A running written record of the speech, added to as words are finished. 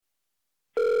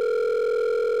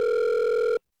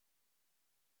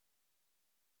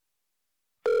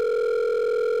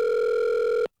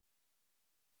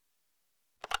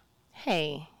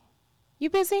Hey, you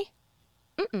busy?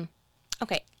 Mm-mm.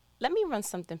 Okay, let me run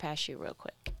something past you real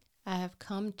quick. I have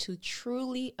come to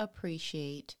truly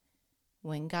appreciate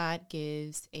when God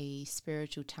gives a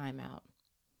spiritual timeout.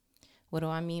 What do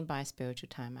I mean by spiritual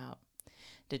timeout?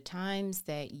 The times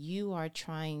that you are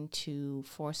trying to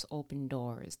force open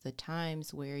doors, the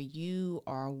times where you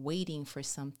are waiting for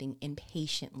something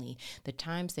impatiently, the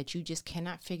times that you just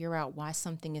cannot figure out why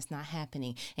something is not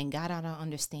happening, and God, I don't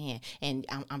understand, and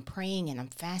I'm praying and I'm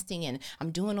fasting and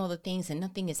I'm doing all the things and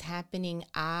nothing is happening.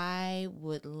 I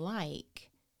would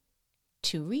like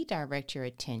to redirect your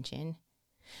attention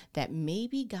that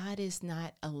maybe God is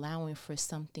not allowing for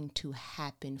something to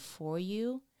happen for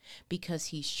you because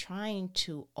he's trying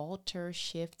to alter,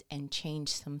 shift, and change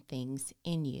some things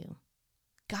in you.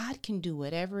 God can do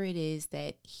whatever it is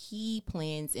that he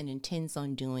plans and intends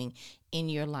on doing in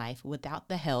your life without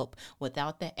the help,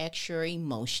 without the extra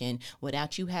emotion,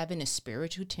 without you having a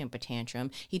spiritual temper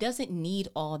tantrum. He doesn't need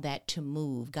all that to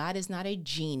move. God is not a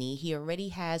genie. He already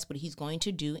has what he's going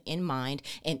to do in mind,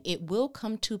 and it will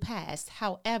come to pass.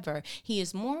 However, he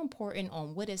is more important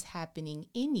on what is happening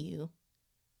in you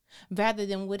rather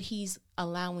than what he's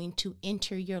allowing to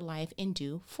enter your life and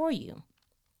do for you.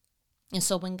 And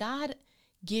so when God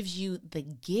gives you the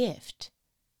gift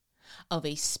of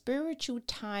a spiritual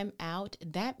time out,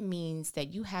 that means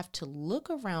that you have to look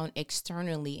around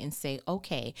externally and say,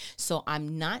 okay, so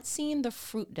I'm not seeing the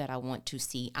fruit that I want to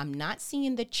see. I'm not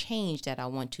seeing the change that I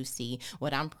want to see.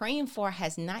 What I'm praying for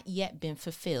has not yet been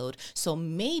fulfilled. So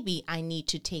maybe I need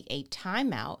to take a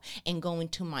time out and go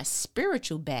into my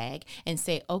spiritual bag and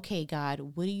say, okay,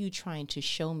 God, what are you trying to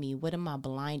show me? What am I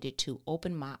blinded to?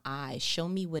 Open my eyes. Show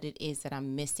me what it is that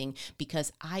I'm missing,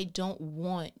 because I don't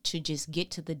want to just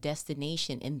get to the destination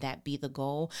and that be the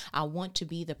goal. I want to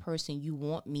be the person you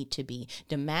want me to be.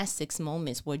 Damascus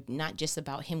moments were not just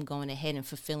about him going ahead and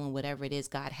fulfilling whatever it is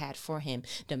God had for him.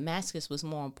 Damascus was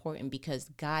more important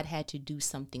because God had to do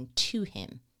something to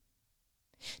him,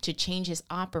 to change his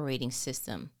operating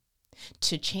system,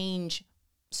 to change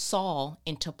Saul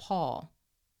into Paul.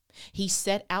 He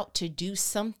set out to do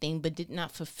something but did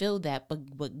not fulfill that. But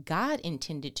what God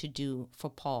intended to do for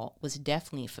Paul was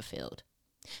definitely fulfilled.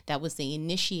 That was the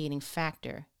initiating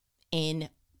factor in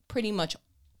pretty much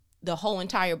the whole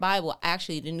entire Bible,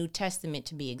 actually the New Testament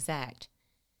to be exact.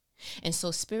 And so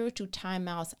spiritual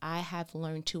timeouts, I have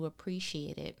learned to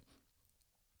appreciate it.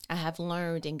 I have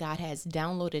learned, and God has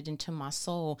downloaded into my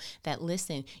soul that,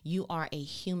 listen, you are a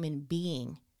human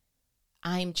being.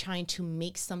 I'm trying to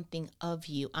make something of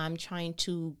you. I'm trying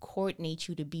to coordinate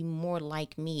you to be more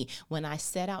like me. When I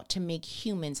set out to make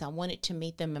humans, I wanted to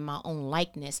make them in my own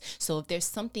likeness. So if there's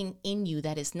something in you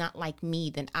that is not like me,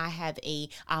 then I have a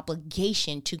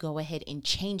obligation to go ahead and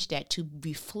change that to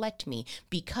reflect me,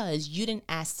 because you didn't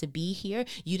ask to be here.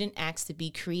 You didn't ask to be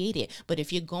created. But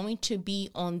if you're going to be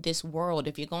on this world,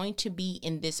 if you're going to be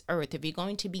in this earth, if you're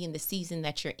going to be in the season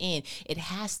that you're in, it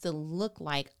has to look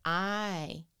like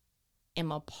I am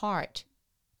a part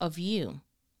of you,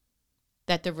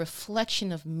 that the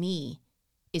reflection of me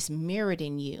is mirrored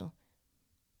in you.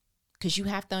 Because you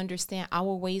have to understand,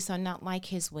 our ways are not like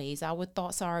his ways. Our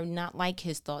thoughts are not like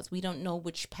his thoughts. We don't know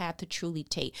which path to truly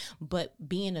take. But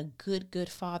being a good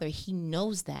father, he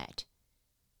knows that.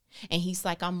 And he's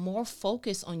like, I'm more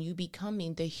focused on you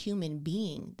becoming the human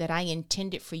being that I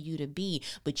intended for you to be.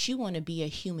 But you want to be a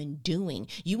human doing.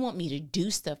 You want me to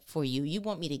do stuff for you. You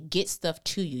want me to get stuff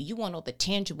to you. You want all the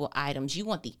tangible items. You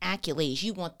want the accolades.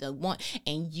 You want the one.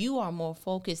 And you are more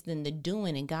focused than the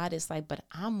doing. And God is like, but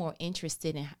I'm more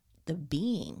interested in the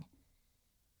being.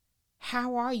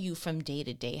 How are you from day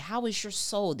to day? How is your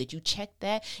soul? Did you check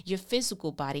that? Your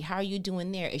physical body, how are you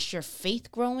doing there? Is your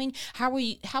faith growing? How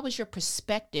is your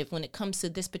perspective when it comes to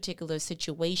this particular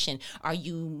situation? Are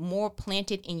you more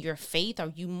planted in your faith?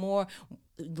 Are you more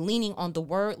leaning on the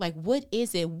word? Like, what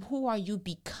is it? Who are you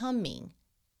becoming?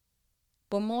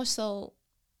 But more so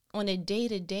on a day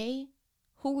to day,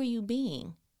 who are you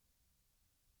being?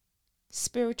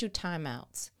 Spiritual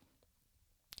timeouts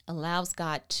allows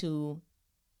God to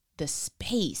the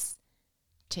space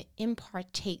to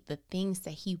impartate the things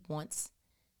that he wants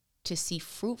to see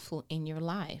fruitful in your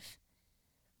life.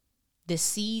 The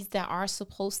seeds that are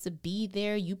supposed to be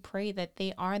there, you pray that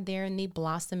they are there and they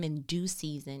blossom in due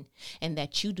season, and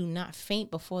that you do not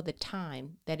faint before the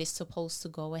time that is supposed to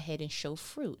go ahead and show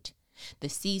fruit. The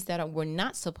seeds that were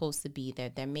not supposed to be there,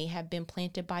 that may have been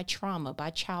planted by trauma,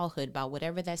 by childhood, by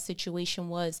whatever that situation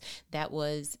was that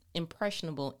was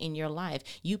impressionable in your life.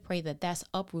 You pray that that's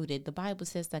uprooted. The Bible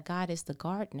says that God is the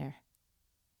gardener.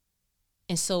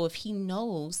 And so if he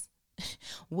knows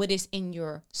what is in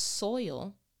your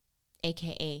soil,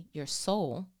 aka your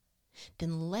soul,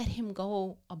 then let him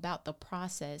go about the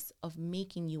process of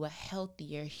making you a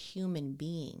healthier human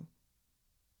being.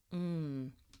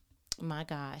 My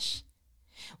gosh.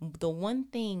 The one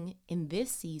thing in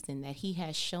this season that he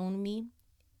has shown me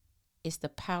is the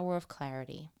power of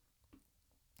clarity.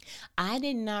 I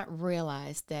did not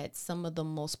realize that some of the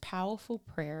most powerful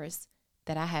prayers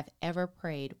that I have ever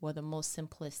prayed were the most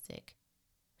simplistic.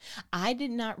 I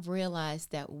did not realize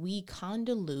that we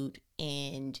convolute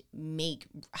and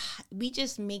we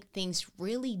just make things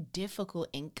really difficult,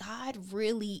 and God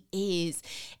really is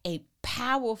a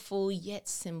powerful yet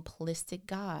simplistic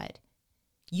God.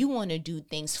 You want to do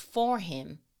things for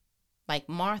him, like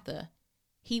Martha.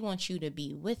 He wants you to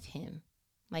be with him,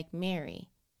 like Mary.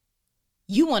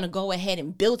 You want to go ahead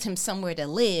and build him somewhere to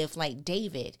live, like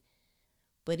David.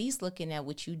 But he's looking at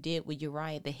what you did with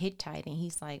Uriah the Hittite, and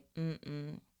he's like,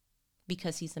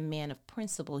 because he's a man of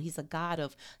principle. He's a God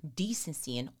of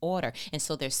decency and order. And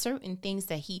so there's certain things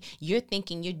that you're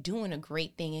thinking you're doing a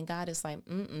great thing, and God is like,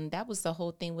 that was the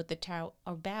whole thing with the Tower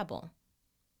of Babel.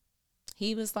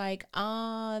 He was like,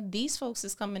 these folks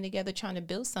is coming together trying to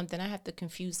build something. I have to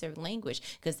confuse their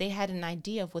language because they had an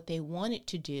idea of what they wanted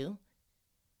to do.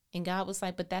 And God was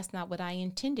like, but that's not what I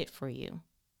intended for you.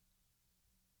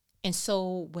 And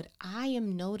so what I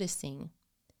am noticing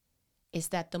is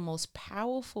that the most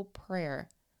powerful prayer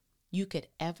you could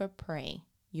ever pray,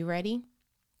 you ready?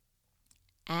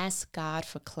 Ask God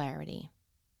for clarity.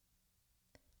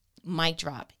 Mic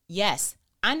drop. Yes,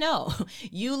 I know.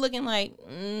 You looking like,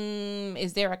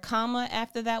 is there a comma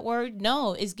after that word?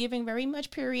 No, it's giving very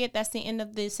much period. That's the end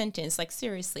of the sentence. Like,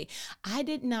 seriously, I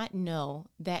did not know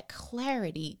that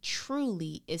clarity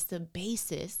truly is the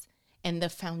basis and the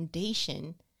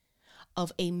foundation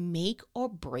of a make or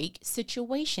break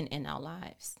situation in our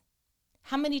lives.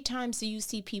 How many times do you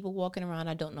see people walking around,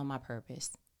 I don't know my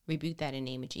purpose? Rebuke that in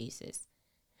the name of Jesus.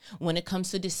 When it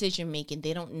comes to decision making,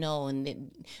 they don't know.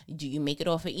 And do you make it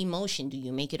off of emotion? Do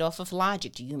you make it off of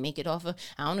logic? Do you make it off of,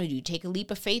 I don't know, do you take a leap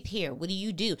of faith here? What do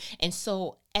you do? And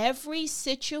so every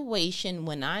situation,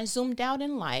 when I zoomed out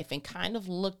in life and kind of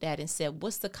looked at and said,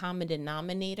 what's the common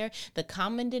denominator? The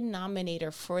common denominator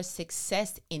for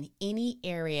success in any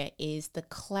area is the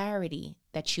clarity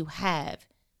that you have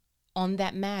on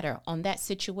that matter, on that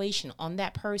situation, on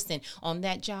that person, on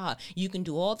that job. You can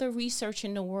do all the research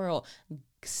in the world.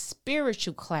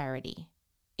 Spiritual clarity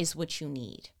is what you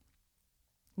need.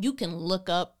 You can look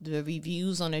up the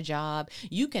reviews on a job.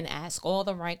 You can ask all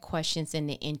the right questions in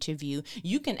the interview.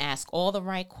 You can ask all the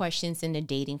right questions in the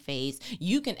dating phase.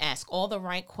 You can ask all the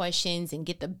right questions and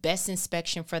get the best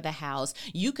inspection for the house.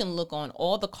 You can look on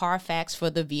all the Carfax for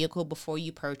the vehicle before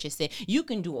you purchase it. You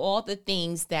can do all the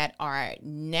things that are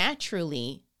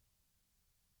naturally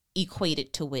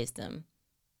equated to wisdom.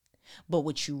 But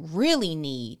what you really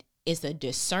need is a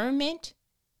discernment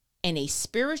and a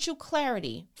spiritual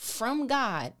clarity from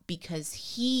God, because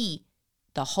he,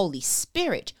 the Holy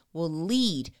Spirit, will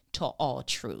lead to all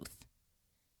truth.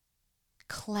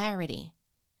 Clarity.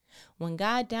 When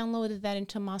God downloaded that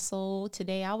into my soul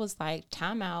today, I was like,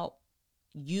 time out.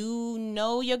 You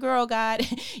know your girl, God.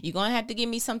 You're going to have to give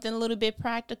me something a little bit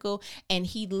practical. And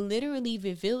he literally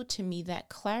revealed to me that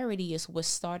clarity is what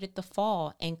started the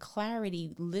fall. And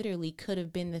clarity literally could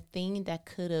have been the thing that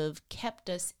could have kept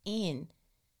us in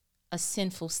a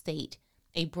sinful state,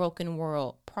 a broken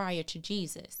world prior to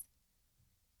Jesus.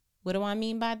 What do I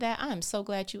mean by that? I'm so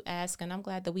glad you asked, and I'm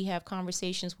glad that we have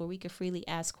conversations where we can freely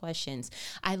ask questions.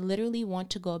 I literally want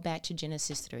to go back to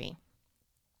Genesis 3.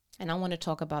 And I want to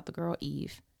talk about the girl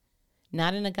Eve,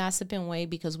 not in a gossiping way,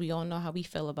 because we all know how we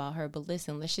feel about her. But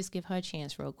listen, let's just give her a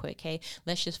chance real quick, okay?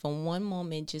 Let's just for one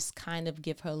moment just kind of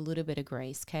give her a little bit of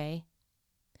grace, okay?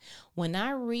 When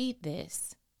I read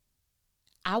this,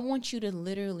 I want you to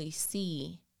literally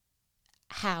see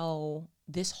how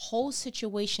this whole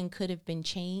situation could have been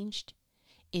changed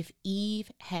if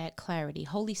Eve had clarity.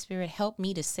 Holy Spirit, help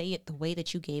me to say it the way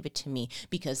that you gave it to me,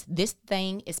 because this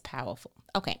thing is powerful.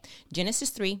 Okay, Genesis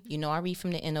 3, I read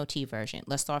from the NOT version.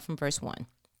 Let's start from verse 1.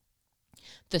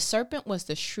 The serpent was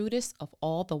the shrewdest of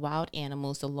all the wild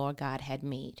animals the Lord God had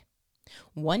made.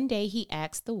 One day he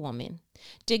asked the woman,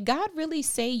 did God really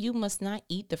say you must not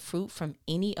eat the fruit from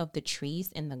any of the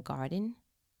trees in the garden?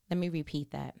 Let me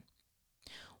repeat that.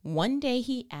 One day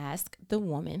he asked the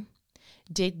woman,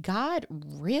 did God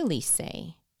really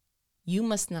say you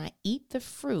must not eat the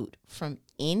fruit from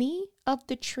any of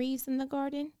the trees in the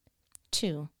garden?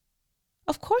 2.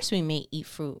 Of course we may eat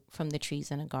fruit from the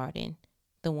trees in the garden,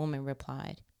 the woman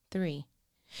replied. 3.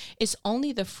 It's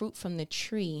only the fruit from the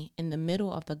tree in the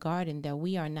middle of the garden that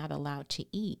we are not allowed to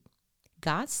eat.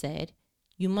 God said,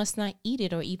 you must not eat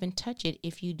it or even touch it.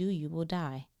 If you do, you will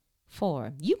die.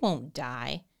 4. You won't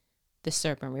die, the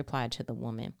serpent replied to the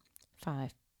woman.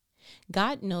 5.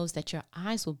 God knows that your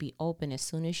eyes will be open as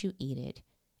soon as you eat it,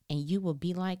 and you will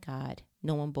be like God,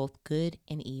 knowing both good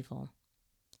and evil.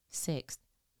 6.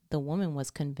 The woman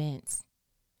was convinced.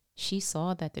 She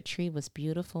saw that the tree was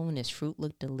beautiful and its fruit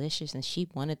looked delicious, and she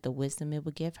wanted the wisdom it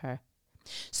would give her.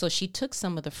 So she took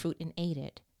some of the fruit and ate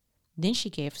it. Then she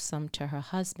gave some to her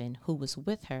husband, who was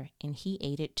with her, and he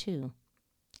ate it too.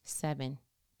 7.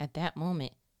 At that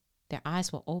moment, their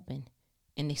eyes were open,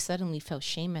 and they suddenly felt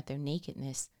shame at their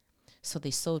nakedness. So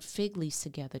they sewed fig leaves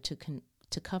together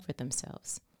to cover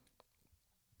themselves.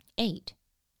 8.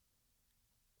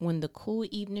 When the cool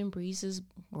evening breezes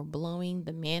were blowing,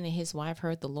 the man and his wife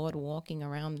heard the Lord walking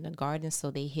around in the garden, so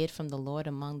they hid from the Lord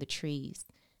among the trees.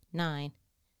 9.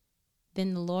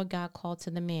 Then the Lord God called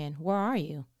to the man, "Where are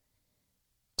you?"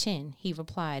 10. He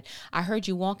replied, "I heard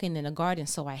you walking in the garden,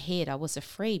 so I hid. I was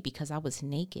afraid because I was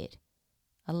naked."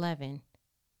 11.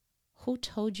 Who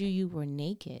told you you were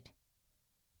naked?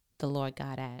 The Lord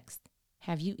God asked.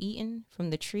 Have you eaten from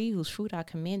the tree whose fruit I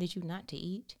commanded you not to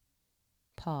eat?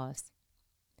 Pause.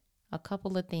 A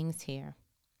couple of things here.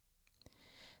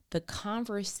 The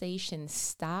conversation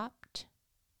stopped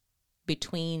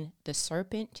between the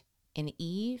serpent and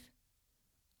Eve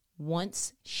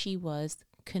once she was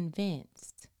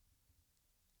convinced.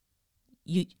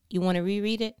 You want to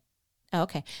reread it?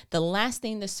 Okay. The last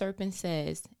thing the serpent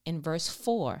says in verse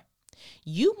 4,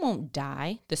 "You won't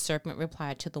die," the serpent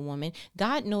replied to the woman.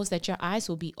 "God knows that your eyes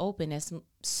will be open as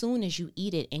soon as you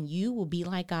eat it, and you will be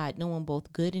like God, knowing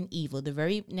both good and evil." The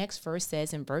very next verse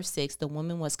says in verse 6, the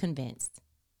woman was convinced.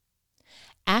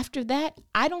 After that,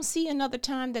 I don't see another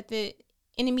time that the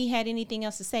enemy had anything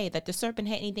else to say, that the serpent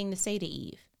had anything to say to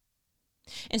Eve.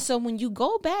 And so when you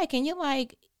go back and you're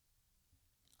like,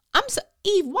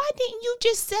 Eve, why didn't you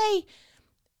just say,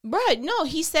 bruh, no,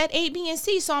 he said A, B, and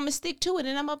C, so I'm going to stick to it.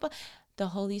 And I'm up. The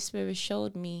Holy Spirit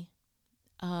showed me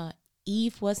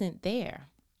Eve wasn't there.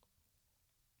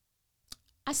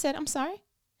 I said, I'm sorry.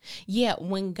 Yeah,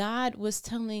 when God was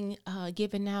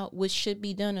giving out what should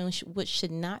be done and what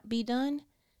should not be done,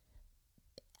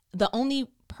 the only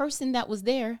person that was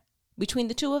there between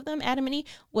the two of them, Adam and Eve,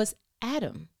 was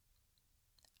Adam.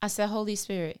 I said, Holy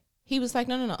Spirit. He was like,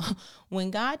 no.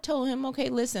 When God told him, okay,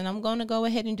 listen, I'm going to go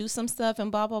ahead and do some stuff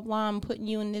and blah, blah, blah. I'm putting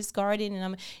you in this garden.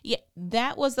 And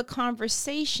that was the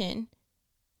conversation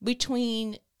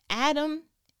between Adam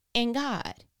and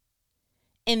God.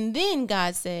 And then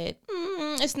God said,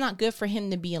 it's not good for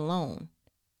him to be alone.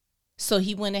 So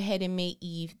he went ahead and made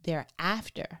Eve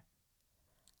thereafter.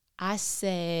 I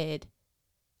said,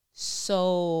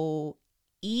 so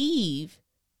Eve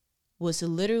was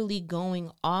literally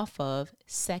going off of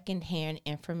secondhand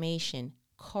information.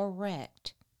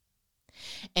 Correct.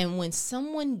 And when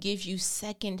someone gives you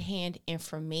secondhand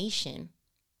information,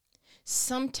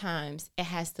 sometimes it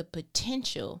has the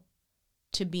potential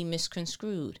to be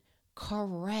misconstrued.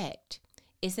 Correct.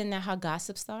 Isn't that how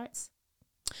gossip starts?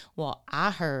 Well,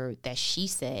 I heard that she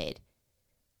said,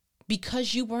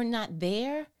 because you were not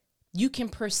there, you can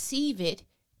perceive it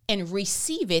and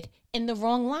receive it in the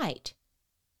wrong light.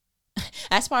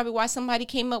 That's probably why somebody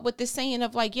came up with this saying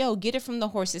of like, yo, get it from the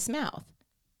horse's mouth.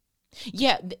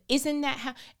 Yeah, isn't that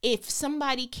how, if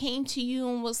somebody came to you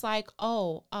and was like,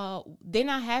 they're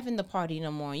not having the party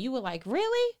no more. And you were like,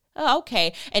 really? Oh,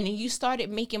 okay. And then you started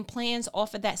making plans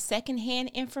off of that secondhand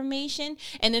information.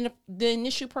 And then the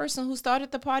initial person who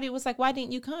started the party was like, why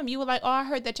didn't you come? You were like, I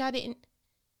heard that y'all didn't.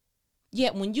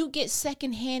 Yet when you get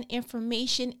secondhand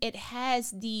information, it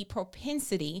has the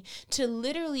propensity to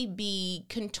literally be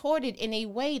contorted in a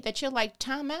way that you're like,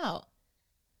 time out.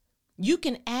 You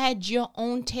can add your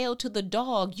own tail to the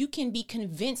dog. You can be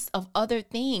convinced of other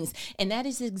things. And that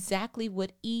is exactly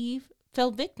what Eve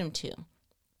fell victim to.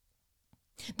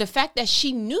 The fact that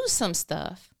she knew some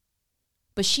stuff,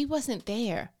 but she wasn't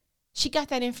there. She got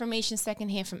that information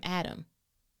secondhand from Adam.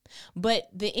 But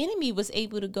the enemy was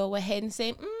able to go ahead and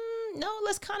say, no,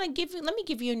 let me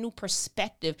give you a new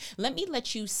perspective. Let me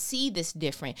let you see this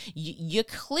different. You're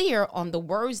clear on the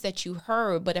words that you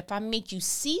heard, but if I make you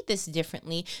see this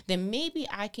differently, then maybe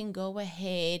I can go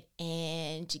ahead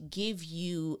and give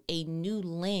you a new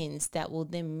lens that will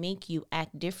then make you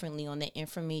act differently on the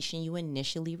information you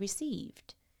initially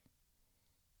received.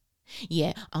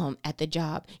 Yeah, at the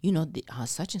job,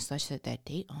 such and such said that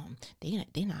they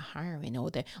not hiring, or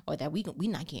that we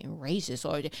not getting raises,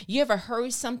 or you ever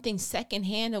heard something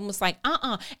secondhand and was like,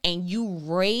 and you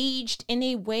raged in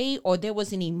a way, or there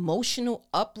was an emotional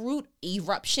uproot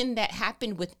eruption that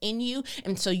happened within you,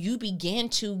 and so you began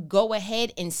to go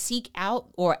ahead and seek out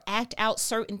or act out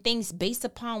certain things based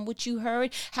upon what you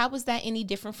heard. How was that any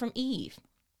different from Eve?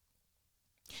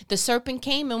 The serpent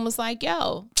came and was like,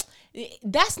 yo,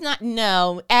 that's not,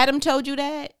 no, Adam told you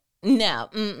that? No,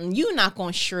 you're not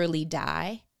going to surely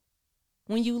die.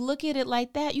 When you look at it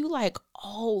like that, you like,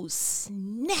 oh,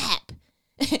 snap.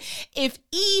 If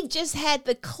Eve just had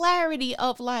the clarity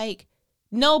of like,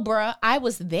 no, bruh, I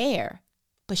was there,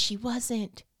 but she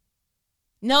wasn't.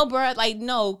 No, bruh, like,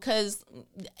 no, because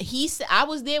he said, I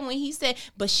was there when he said,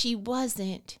 but she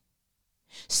wasn't.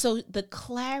 So the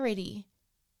clarity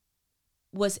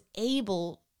was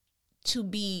able to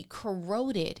be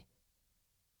corroded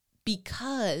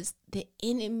because the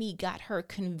enemy got her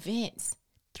convinced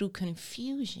through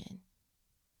confusion.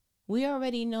 We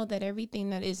already know that everything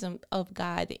that is of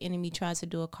God, the enemy tries to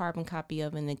do a carbon copy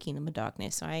of in the kingdom of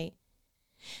darkness, right?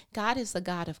 God is a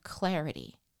God of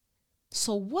clarity.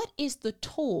 So what is the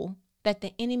tool that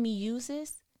the enemy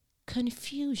uses?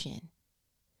 Confusion.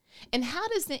 And how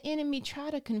does the enemy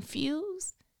try to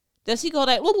confuse? Does he go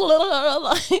like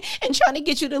and trying to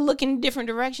get you to look in different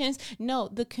directions? No,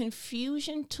 the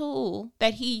confusion tool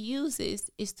that he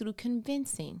uses is through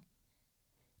convincing.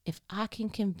 If I can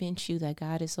convince you that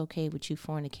God is okay with you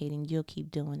fornicating, you'll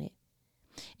keep doing it.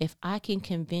 If I can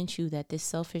convince you that this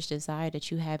selfish desire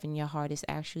that you have in your heart is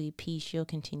actually peace, you'll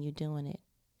continue doing it.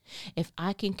 If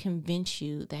I can convince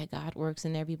you that God works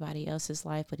in everybody else's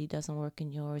life, but he doesn't work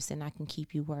in yours, then I can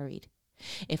keep you worried.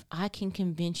 If I can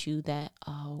convince you that,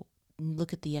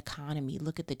 look at the economy,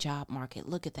 look at the job market,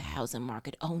 look at the housing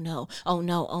market, oh no,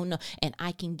 and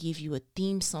I can give you a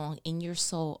theme song in your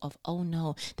soul of oh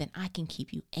no, then I can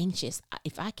keep you anxious.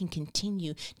 If I can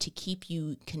continue to keep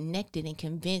you connected and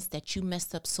convinced that you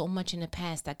messed up so much in the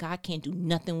past that God can't do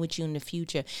nothing with you in the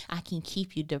future, I can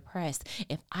keep you depressed.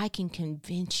 If I can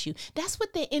convince you, that's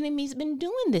what the enemy's been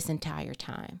doing this entire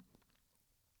time.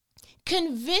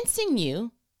 Convincing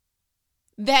you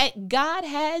that God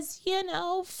has,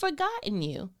 forgotten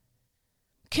you.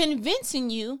 Convincing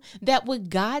you that what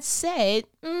God said,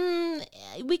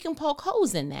 we can poke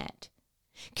holes in that.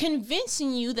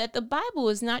 Convincing you that the Bible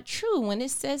is not true when it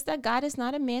says that God is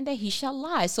not a man that he shall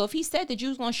lie. So if he said that you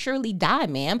was going to surely die,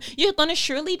 ma'am, you're going to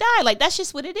surely die. Like, that's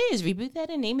just what it is. Rebuke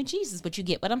that in the name of Jesus, but you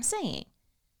get what I'm saying.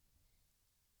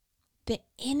 The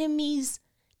enemy's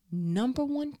number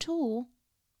one tool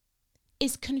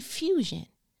is confusion.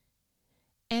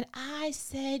 And I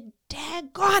said,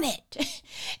 daggone it.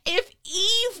 If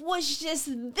Eve was just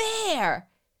there,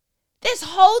 this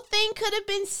whole thing could have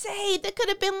been saved. It could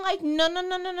have been like,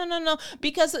 no.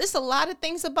 Because it's a lot of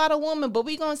things about a woman, but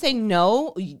we're going to say,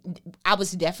 no, I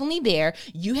was definitely there.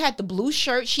 You had the blue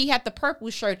shirt. She had the purple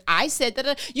shirt. I said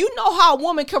that. You know how a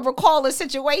woman can recall a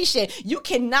situation. You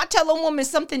cannot tell a woman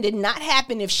something did not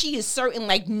happen if she is certain,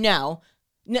 like, no,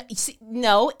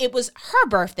 it was her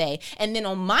birthday. And then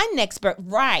on my next birthday,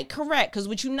 right, correct. Because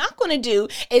what you're not going to do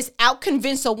is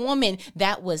out-convince a woman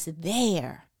that was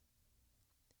there.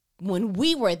 When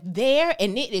we were there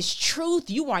and it is truth,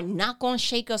 you are not going to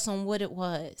shake us on what it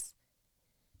was.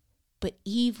 But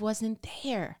Eve wasn't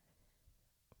there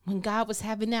when God was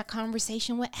having that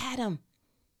conversation with Adam.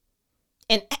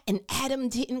 And Adam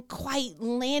didn't quite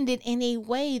land it in a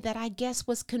way that I guess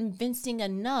was convincing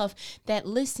enough that,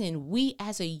 listen, we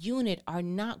as a unit are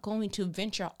not going to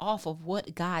venture off of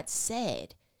what God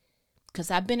said.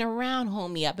 Because I've been around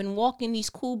homie. I've been walking these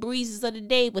cool breezes of the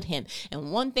day with him.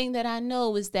 And one thing that I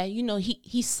know is that,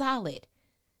 he's solid.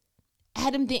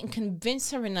 Adam didn't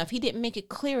convince her enough. He didn't make it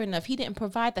clear enough. He didn't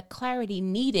provide the clarity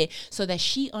needed so that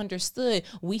she understood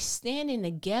we standing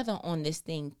together on this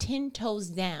thing, 10 toes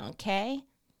down, okay?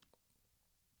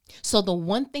 So the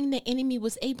one thing the enemy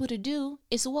was able to do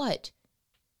is what?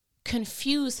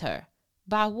 Confuse her.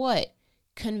 By what?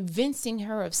 Convincing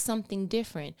her of something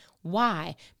different.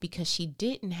 Why? Because she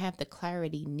didn't have the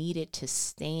clarity needed to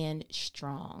stand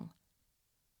strong.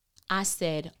 I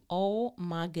said, oh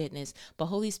my goodness. But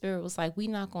Holy Spirit was like, we're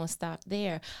not going to stop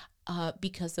there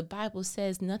because the Bible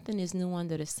says nothing is new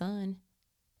under the sun.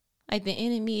 Like the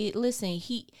enemy, listen,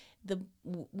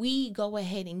 we go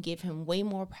ahead and give him way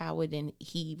more power than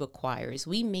he requires.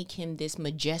 We make him this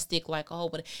majestic, like, oh,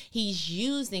 but he's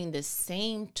using the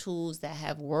same tools that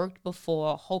have worked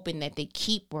before, hoping that they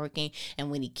keep working. And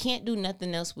when he can't do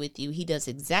nothing else with you, he does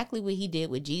exactly what he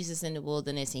did with Jesus in the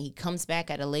wilderness. And he comes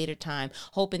back at a later time,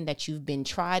 hoping that you've been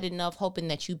tried enough, hoping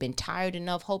that you've been tired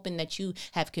enough, hoping that you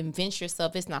have convinced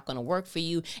yourself it's not going to work for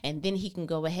you. And then he can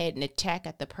go ahead and attack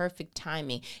at the perfect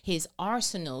timing. His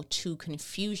arsenal to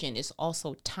confusion is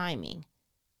also timing.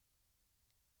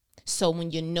 So when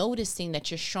you're noticing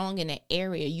that you're strong in an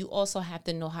area, you also have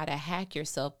to know how to hack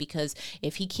yourself, because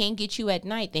if he can't get you at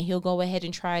night, then he'll go ahead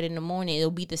and try it in the morning. It'll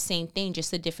be the same thing,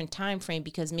 just a different time frame,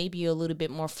 because maybe you're a little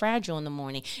bit more fragile in the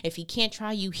morning. If he can't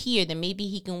try you here, then maybe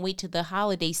he can wait to the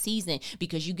holiday season,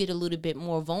 because you get a little bit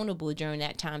more vulnerable during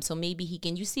that time. So maybe he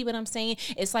can, you see what I'm saying?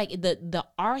 It's like the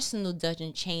arsenal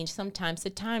doesn't change. Sometimes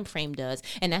the time frame does.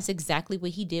 And that's exactly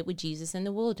what he did with Jesus in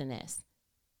the wilderness.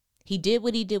 He did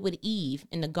what he did with Eve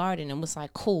in the garden and was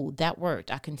like, cool, that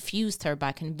worked. I confused her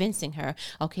by convincing her,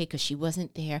 okay, because she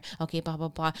wasn't there. Okay, blah, blah,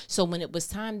 blah. So when it was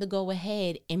time to go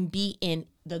ahead and be in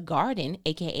the garden,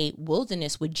 aka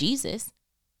wilderness, with Jesus,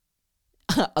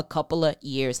 a couple of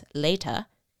years later,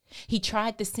 he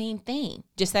tried the same thing,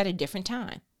 just at a different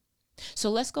time.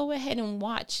 So let's go ahead and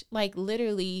watch, like,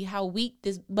 literally how weak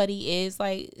this buddy is.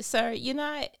 Like, sir, you're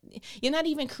not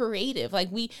even creative. Like,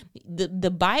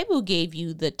 the Bible gave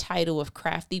you the title of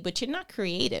crafty, but you're not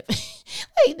creative.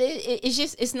 Like,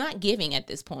 it's not giving at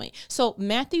this point. So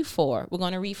Matthew 4, we're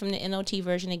going to read from the NLT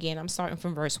version again. I'm starting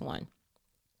from verse 1.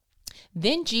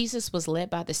 Then Jesus was led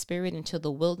by the Spirit into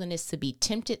the wilderness to be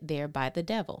tempted there by the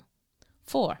devil.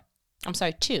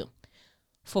 2.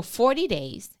 For 40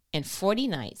 days and 40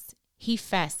 nights, he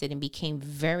fasted and became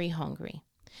very hungry.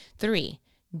 3.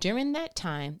 During that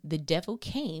time, the devil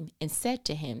came and said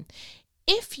to him,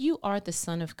 if you are the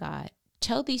Son of God,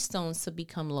 tell these stones to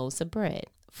become loaves of bread.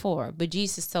 4. But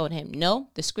Jesus told him, no,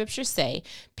 the scriptures say,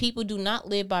 people do not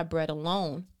live by bread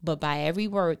alone, but by every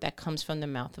word that comes from the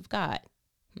mouth of God.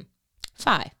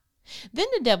 5. Then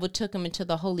the devil took him into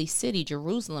the holy city,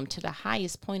 Jerusalem, to the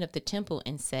highest point of the temple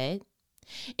and said,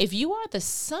 if you are the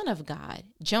Son of God,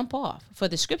 jump off. For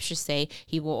the scriptures say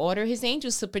he will order his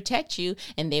angels to protect you,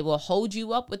 and they will hold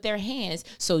you up with their hands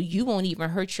so you won't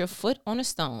even hurt your foot on a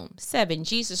stone. 7.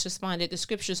 Jesus responded, the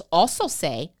scriptures also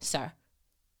say, sir,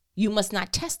 you must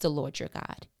not test the Lord your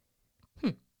God.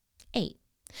 8.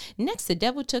 Next, the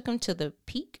devil took him to the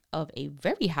peak of a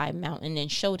very high mountain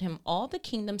and showed him all the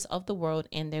kingdoms of the world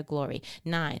and their glory.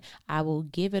 9. I will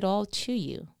give it all to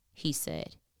you, he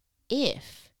said,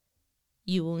 if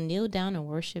you will kneel down and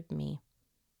worship me.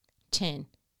 10.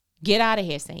 Get out of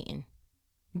here, Satan.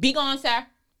 Be gone, sir,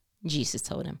 Jesus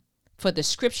told him. For the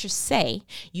scriptures say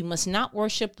you must not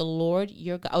worship the Lord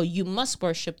your God. Oh, you must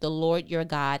worship the Lord your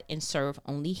God and serve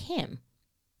only him.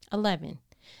 11.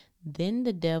 Then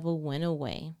the devil went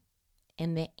away,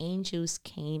 and the angels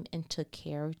came and took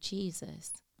care of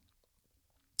Jesus.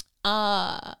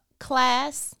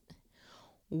 Class,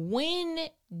 when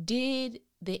did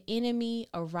the enemy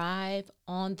arrive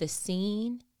on the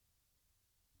scene?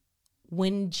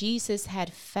 When Jesus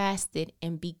had fasted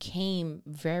and became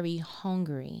very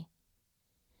hungry.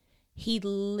 He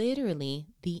literally,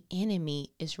 the enemy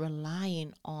is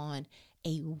relying on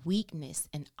a weakness,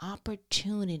 an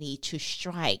opportunity to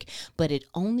strike, but it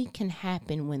only can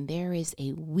happen when there is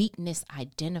a weakness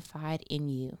identified in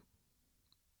you.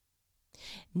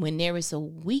 When there is a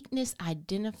weakness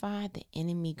identified, the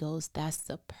enemy goes, that's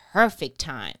the perfect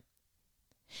time.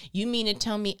 You mean to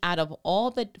tell me out of all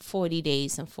the 40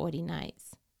 days and 40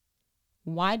 nights,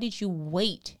 why did you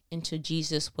wait until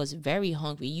Jesus was very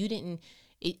hungry? You didn't,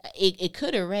 it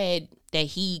could have read that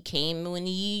he came when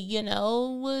he,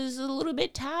 was a little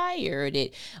bit tired,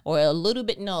 a little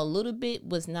bit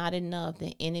was not enough.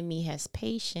 The enemy has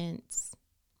patience.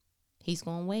 He's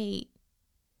going to wait.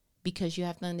 Because you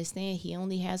have to understand, he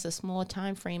only has a small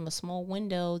time frame, a small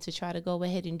window to try to go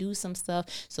ahead and do some stuff.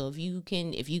 So if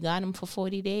you got him for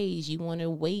 40 days, you want to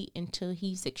wait until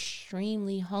he's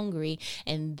extremely hungry.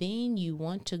 And then you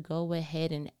want to go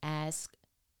ahead and ask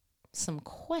some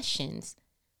questions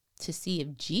to see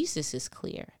if Jesus is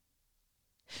clear.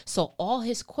 So all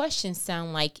his questions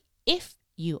sound like, if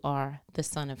you are the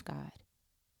Son of God.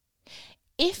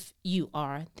 If you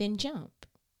are, then jump.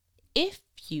 If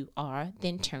you are,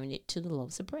 then turn it to the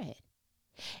loaves of bread.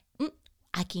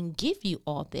 I can give you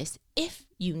all this if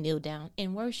you kneel down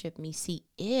and worship me. See,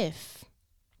 if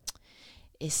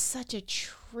is such a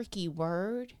tricky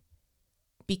word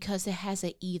because it has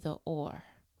an either or.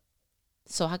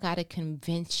 So I got to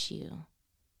convince you,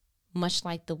 much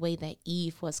like the way that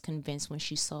Eve was convinced when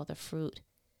she saw the fruit.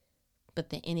 But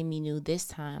the enemy knew this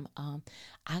time, I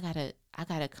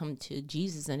gotta come to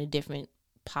Jesus in a different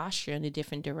posture, in a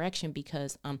different direction,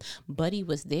 because Buddy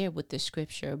was there with the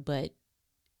scripture, but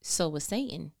so was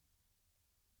Satan.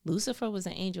 Lucifer was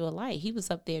an angel of light. He was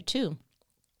up there too.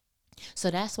 So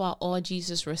that's why all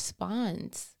Jesus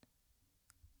responds,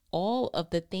 all of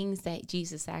the things that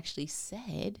Jesus actually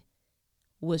said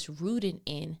was rooted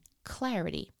in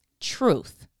clarity,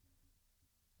 truth.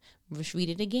 Let's read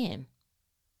it again.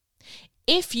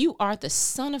 If you are the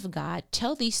Son of God,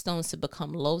 tell these stones to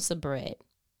become loaves of bread.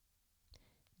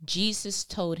 Jesus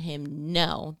told him,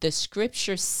 no, the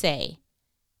scriptures say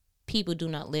people do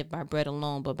not live by bread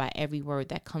alone, but by every word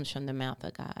that comes from the mouth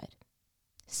of God.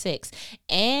 6,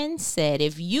 and said,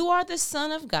 if you are the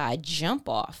Son of God, jump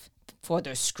off. For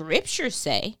the scriptures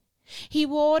say, he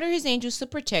will order his angels to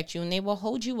protect you, and they will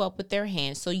hold you up with their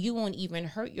hands so you won't even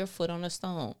hurt your foot on a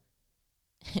stone.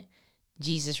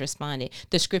 Jesus responded,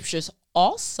 the scriptures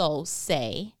also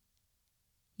say,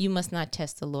 you must not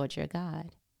test the Lord your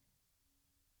God.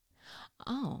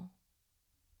 Oh,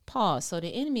 pause. So the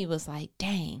enemy was like,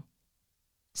 dang.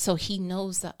 So he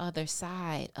knows the other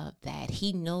side of that.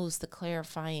 He knows the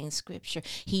clarifying scripture.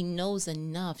 He knows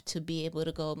enough to be able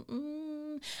to go,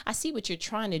 I see what you're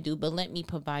trying to do, but let me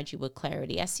provide you with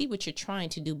clarity. I see what you're trying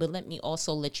to do, but let me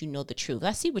also let you know the truth.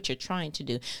 I see what you're trying to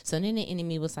do. So then the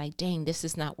enemy was like, dang, this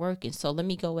is not working. So let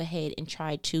me go ahead and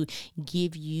try to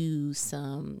give you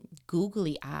some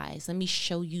googly eyes. Let me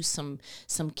show you some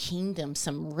kingdom,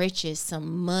 some riches,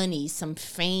 some money, some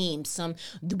fame, some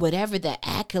whatever the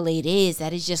accolade is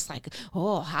that is just like,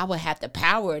 oh, I would have the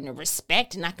power and the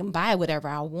respect and I can buy whatever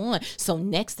I want. So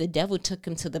next the devil took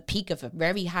him to the peak of a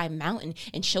very high mountain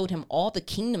and showed him all the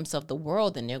kingdoms of the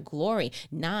world and their glory.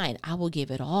 9, I will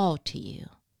give it all to you.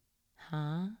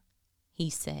 He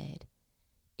said,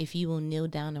 if you will kneel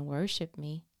down and worship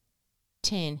me.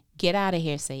 10, get out of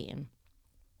here, Satan.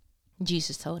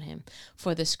 Jesus told him,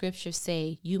 for the scriptures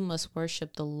say you must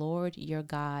worship the Lord your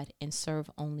God and serve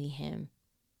only him.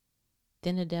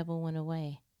 Then the devil went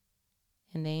away.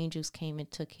 And the angels came and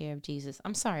took care of Jesus.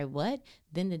 I'm sorry, what?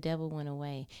 Then the devil went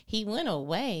away. He went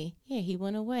away? Yeah, he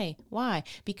went away. Why?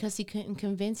 Because he couldn't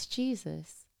convince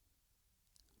Jesus.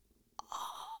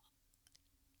 Oh,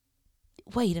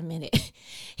 wait a minute.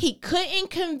 He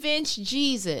couldn't convince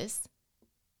Jesus,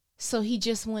 so he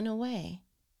just went away.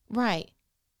 Right.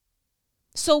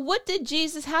 So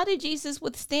how did Jesus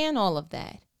withstand all of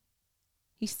that?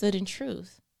 He stood in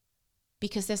truth.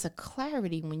 Because there's a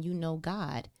clarity when you know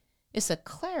God. It's a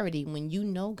clarity when you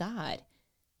know God.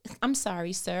 I'm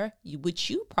sorry, sir. What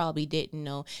you probably didn't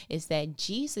know is that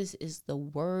Jesus is the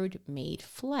Word made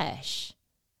flesh.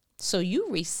 So you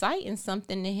reciting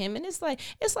something to him, and it's like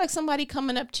somebody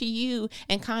coming up to you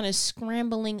and kind of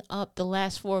scrambling up the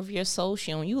last 4 of your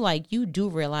social, and you do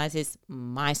realize it's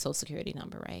my social security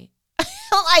number, right?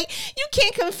 Like, you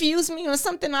can't confuse me on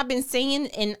something I've been saying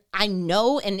and I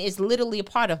know and it's literally a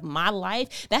part of my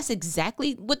life. That's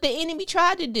exactly what the enemy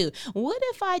tried to do. What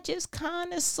if I just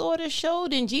kind of sort of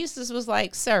showed and Jesus was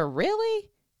like, sir, really?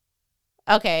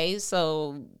 Okay,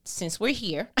 so since we're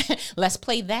here, let's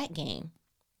play that game.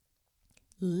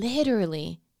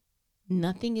 Literally,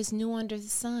 nothing is new under the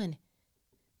sun.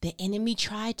 The enemy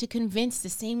tried to convince the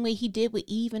same way he did with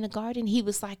Eve in the garden. He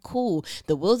was like, cool,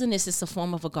 the wilderness is a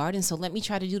form of a garden, so let me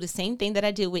try to do the same thing that I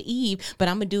did with Eve, but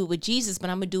I'm going to do it with Jesus, but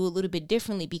I'm going to do it a little bit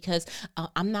differently because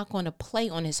I'm not going to play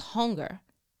on his hunger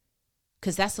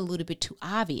because that's a little bit too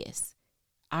obvious.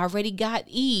 I already got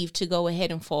Eve to go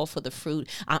ahead and fall for the fruit.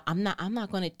 I'm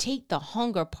not going to take the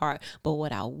hunger part, but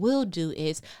what I will do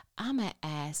is I'm going to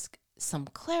ask some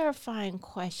clarifying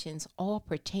questions all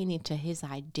pertaining to his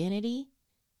identity,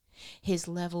 his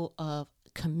level of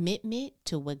commitment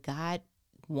to what God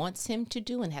wants him to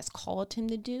do and has called him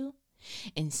to do,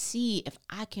 and see if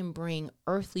I can bring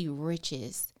earthly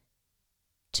riches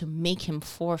to make him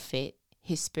forfeit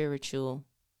his spiritual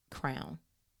crown.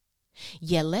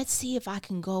 Yeah, let's see if I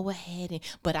can go ahead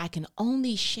but I can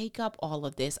only shake up all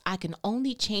of this. I can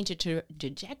only change the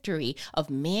trajectory of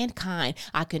mankind.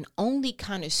 I can only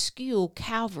kind of skew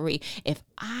Calvary if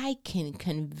I can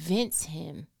convince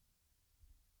him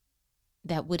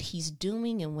that what he's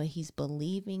doing and what he's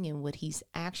believing and what he's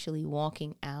actually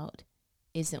walking out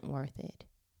isn't worth it.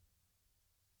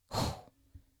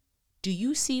 Do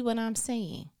you see what I'm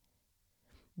saying?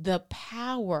 The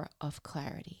power of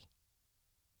clarity.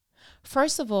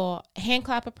 First of all, hand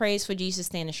clap of praise for Jesus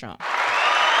standing strong. I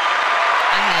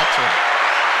had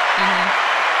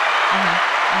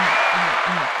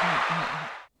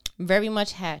to. Very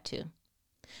much had to.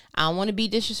 I don't want to be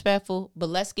disrespectful, but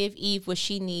let's give Eve what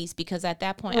she needs, because at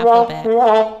that point I feel bad.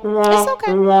 It's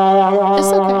okay.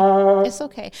 It's okay. It's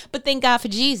okay. But thank God for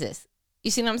Jesus.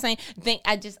 You see what I'm saying?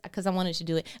 Because I wanted to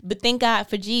do it. But thank God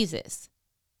for Jesus.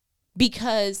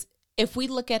 Because if we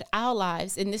look at our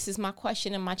lives, and this is my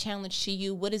question and my challenge to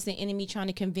you, what is the enemy trying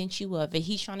to convince you of? Is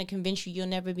he trying to convince you you'll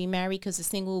never be married because the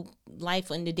single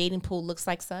life in the dating pool looks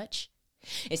like such?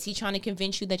 Is he trying to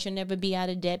convince you that you'll never be out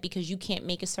of debt because you can't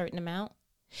make a certain amount?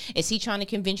 Is he trying to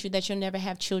convince you that you'll never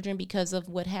have children because of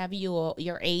what have you, or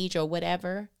your age or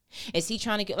whatever? Is he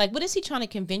trying to what is he trying to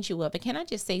convince you of? But can I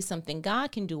just say something?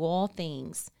 God can do all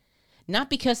things. Not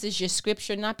because it's your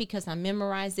scripture, not because I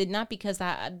memorized it, not because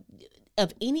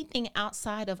of anything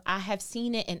outside of I have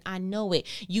seen it and I know it.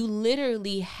 You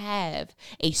literally have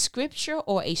a scripture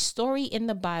or a story in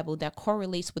the Bible that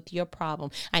correlates with your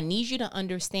problem. I need you to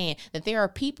understand that there are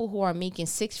people who are making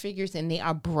six figures and they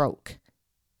are broke.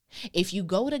 If you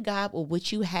go to God with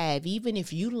what you have, even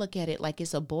if you look at it like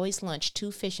it's a boy's lunch, 2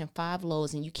 fish and 5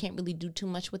 loaves, and you can't really do too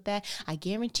much with that, I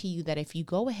guarantee you that if you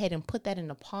go ahead and put that in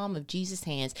the palm of Jesus'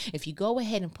 hands, if you go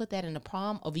ahead and put that in the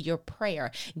palm of your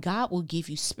prayer, God will give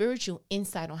you spiritual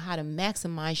insight on how to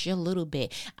maximize your little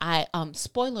bit.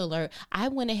 Spoiler alert, I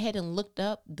went ahead and looked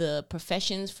up the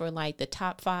professions for like the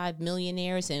top 5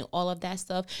 millionaires and all of that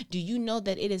stuff. Do you know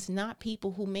that it is not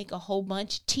people who make a whole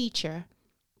bunch? Teacher.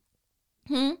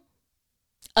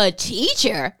 A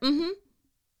teacher?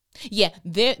 Yeah,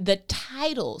 the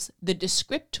titles, the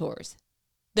descriptors,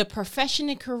 the profession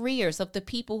and careers of the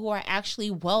people who are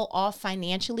actually well off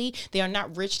financially, they are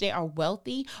not rich, they are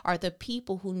wealthy, are the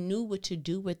people who knew what to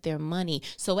do with their money.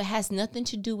 So it has nothing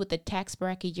to do with the tax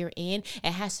bracket you're in.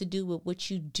 It has to do with what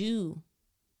you do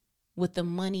with the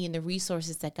money and the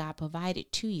resources that God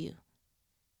provided to you.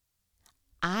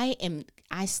 I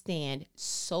stand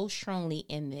so strongly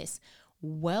in this.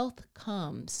 Wealth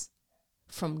comes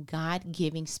from God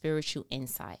giving spiritual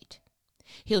insight.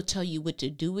 He'll tell you what to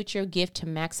do with your gift to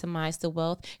maximize the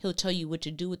wealth. He'll tell you what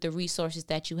to do with the resources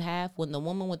that you have. When the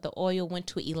woman with the oil went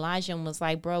to Elijah and was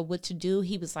like, bro, what to do?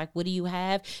 He was like, what do you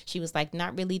have? She was like,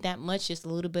 not really that much, just a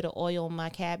little bit of oil in my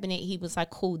cabinet. He was like,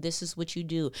 cool, this is what you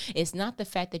do. It's not the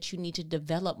fact that you need to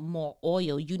develop more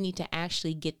oil. You need to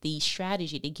actually get the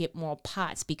strategy to get more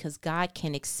pots, because God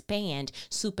can expand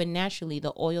supernaturally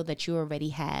the oil that you already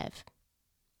have.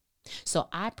 So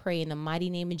I pray in the mighty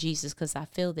name of Jesus, because I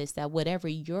feel this, that whatever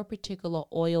your particular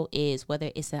oil is,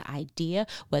 whether it's an idea,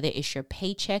 whether it's your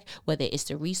paycheck, whether it's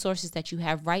the resources that you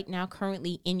have right now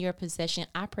currently in your possession,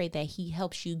 I pray that he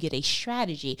helps you get a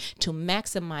strategy to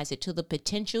maximize it to the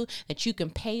potential that you can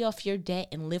pay off your debt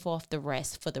and live off the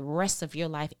rest for the rest of your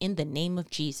life in the name of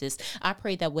Jesus. I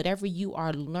pray that whatever you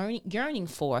are yearning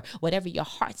for, whatever your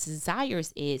heart's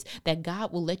desires is, that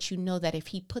God will let you know that if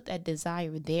he put that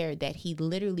desire there, that he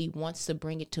literally wants to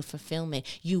bring it to fulfillment.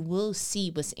 You will see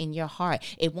what's in your heart.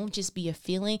 It won't just be a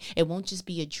feeling. It won't just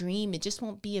be a dream. It just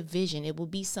won't be a vision. It will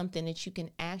be something that you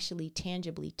can actually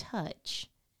tangibly touch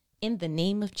in the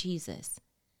name of Jesus.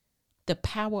 The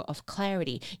power of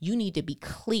clarity. You need to be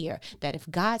clear that if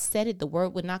God said it, the word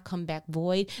would not come back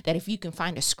void. That if you can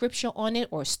find a scripture on it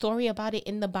or a story about it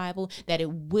in the Bible, that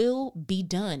it will be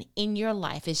done in your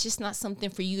life. It's just not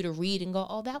something for you to read and go,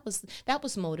 oh, that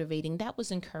was motivating. That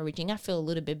was encouraging. I feel a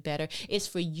little bit better. It's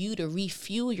for you to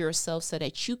refuel yourself so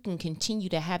that you can continue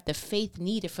to have the faith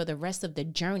needed for the rest of the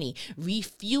journey.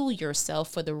 Refuel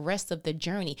yourself for the rest of the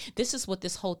journey. This is what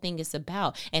this whole thing is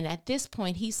about. And at this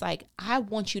point, he's like, I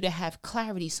want you to have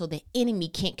clarity so the enemy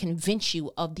can't convince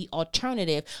you of the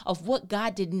alternative of what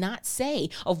God did not say,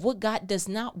 of what God does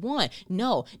not want.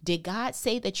 No, did God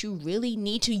say that you really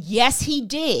need to? Yes, he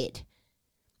did.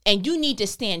 And you need to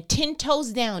stand 10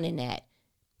 toes down in that.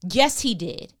 Yes, he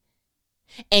did.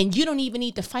 And you don't even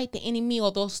need to fight the enemy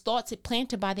or those thoughts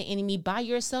planted by the enemy by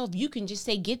yourself. You can just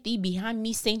say, get thee behind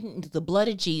me, Satan, into the blood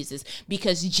of Jesus.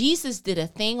 Because Jesus did a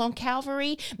thing on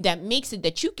Calvary that makes it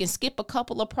that you can skip a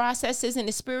couple of processes in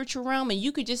the spiritual realm. And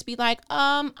you could just be like,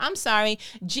 I'm sorry,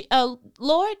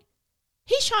 Lord,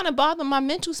 he's trying to bother my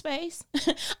mental space.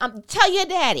 Tell your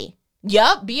daddy.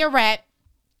 Yup, be a rat.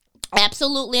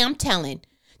 Absolutely, I'm telling.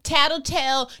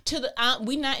 Tattletale to the,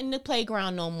 we're not in the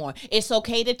playground no more. It's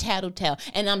okay to tattletale.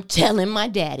 And I'm telling my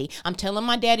daddy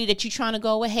that you're trying to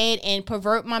go ahead and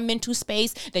pervert my mental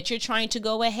space, that you're trying to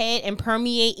go ahead and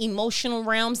permeate emotional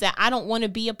realms that I don't want to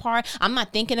be a part. I'm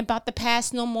not thinking about the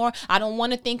past no more. I don't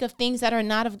want to think of things that are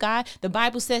not of God. The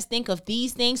Bible says think of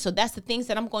these things. So that's the things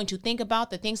that I'm going to think about,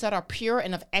 the things that are pure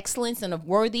and of excellence and of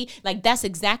worthy. Like that's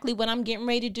exactly what I'm getting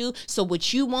ready to do. So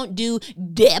what you won't do,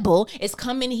 devil, is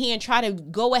come in here and try to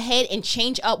go go ahead and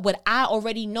change up what I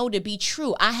already know to be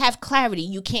true. I have clarity.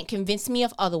 You can't convince me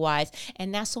of otherwise.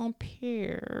 And that's on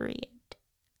period.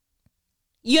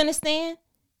 You understand?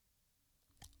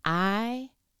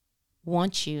 I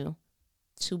want you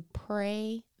to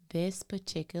pray this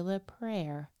particular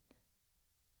prayer.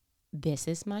 This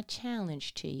is my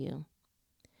challenge to you.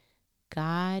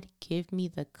 God, give me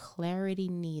the clarity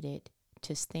needed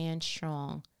to stand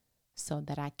strong so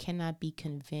that I cannot be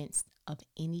convinced of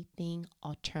anything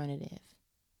alternative.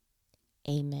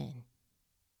 Amen.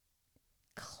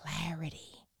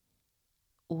 Clarity.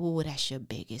 Ooh, that's your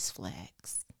biggest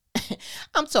flex.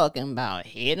 I'm talking about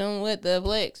hit him with the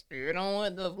flex, hit him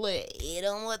with the flex,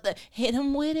 hit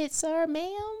him with it, sir,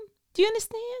 ma'am. Do you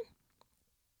understand?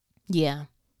 Yeah.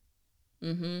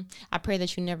 I pray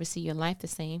that you never see your life the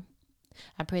same.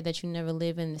 I pray that you never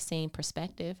live in the same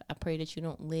perspective. I pray that you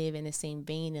don't live in the same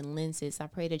vein and lenses. I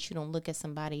pray that you don't look at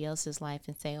somebody else's life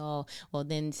and say, oh, well,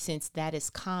 then since that is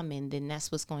common, then that's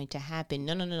what's going to happen.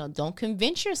 No. Don't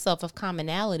convince yourself of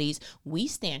commonalities. We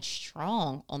stand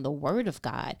strong on the word of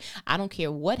God. I don't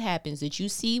care what happens. Did you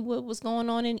see what was going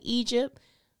on in Egypt?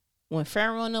 When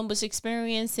Pharaoh and them was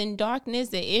experiencing darkness,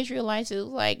 the Israelites, it was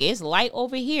like, it's light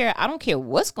over here. I don't care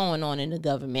what's going on in the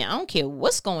government. I don't care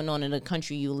what's going on in the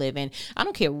country you live in. I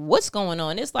don't care what's going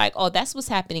on. It's like, oh, that's what's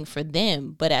happening for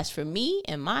them. But as for me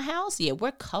and my house, yeah,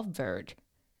 we're covered.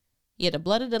 Yeah, the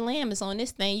blood of the lamb is on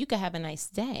this thing. You could have a nice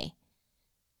day.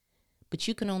 But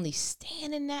you can only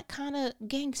stand in that kind of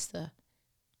gangster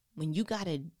when you got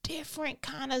a different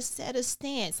kind of set of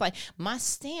stance. Like, my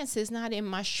stance is not in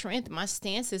my strength. My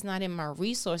stance is not in my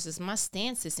resources. My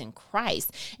stance is in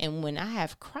Christ. And when I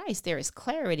have Christ, there is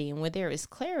clarity. And where there is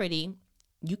clarity,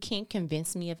 you can't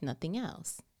convince me of nothing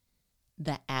else.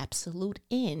 The absolute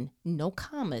end, no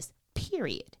commas,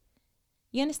 period.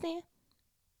 You understand?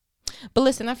 But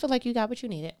listen, I feel like you got what you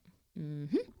needed. You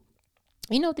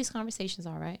know what these conversations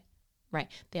are, right? Right.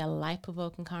 They are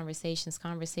life-provoking conversations.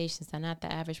 Conversations that not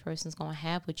the average person's going to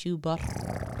have with you, but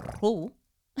who?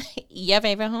 Your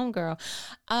favorite homegirl.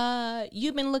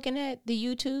 You've been looking at the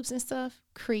YouTubes and stuff.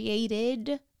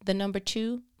 Created the number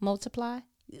 2 multiply.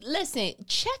 Listen,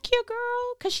 check your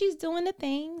girl because she's doing the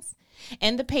things.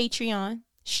 And the Patreon.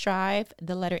 Strive,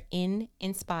 the letter N,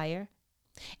 inspire.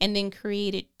 And then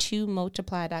created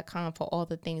 2multiply.com for all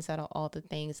the things that are all the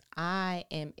things. I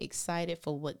am excited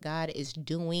for what God is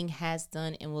doing, has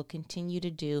done, and will continue to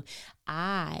do.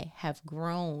 I have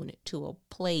grown to a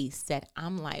place that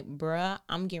I'm like, bruh,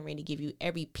 I'm getting ready to give you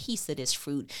every piece of this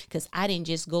fruit because I didn't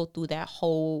just go through that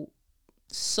whole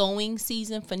sowing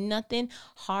season for nothing.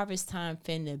 Harvest time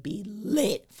finna be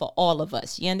lit for all of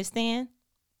us. You understand?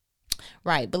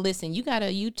 Right. But listen, you got a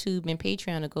YouTube and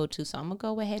Patreon to go to. So I'm going to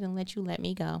go ahead and let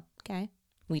me go. Okay.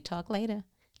 We talk later.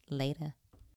 Later.